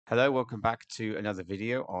Hello, welcome back to another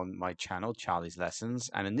video on my channel, Charlie's Lessons.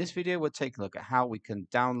 And in this video, we're taking a look at how we can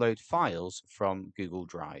download files from Google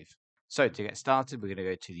Drive. So to get started, we're going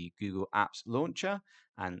to go to the Google Apps Launcher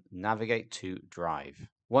and navigate to Drive.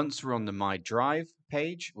 Once we're on the My Drive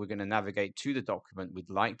page, we're going to navigate to the document we'd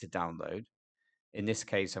like to download. In this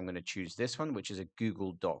case, I'm going to choose this one, which is a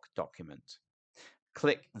Google Doc document.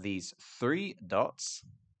 Click these three dots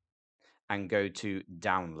and go to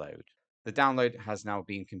Download. The download has now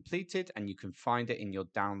been completed and you can find it in your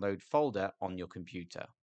download folder on your computer.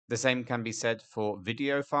 The same can be said for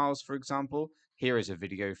video files, for example. Here is a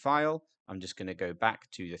video file. I'm just going to go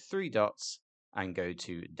back to the three dots and go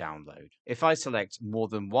to download. If I select more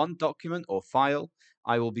than one document or file,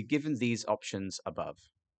 I will be given these options above.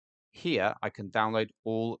 Here, I can download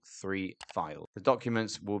all three files. The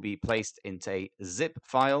documents will be placed into a zip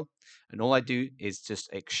file, and all I do is just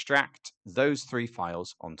extract those three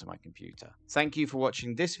files onto my computer. Thank you for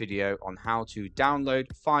watching this video on how to download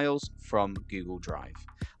files from Google Drive.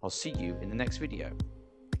 I'll see you in the next video.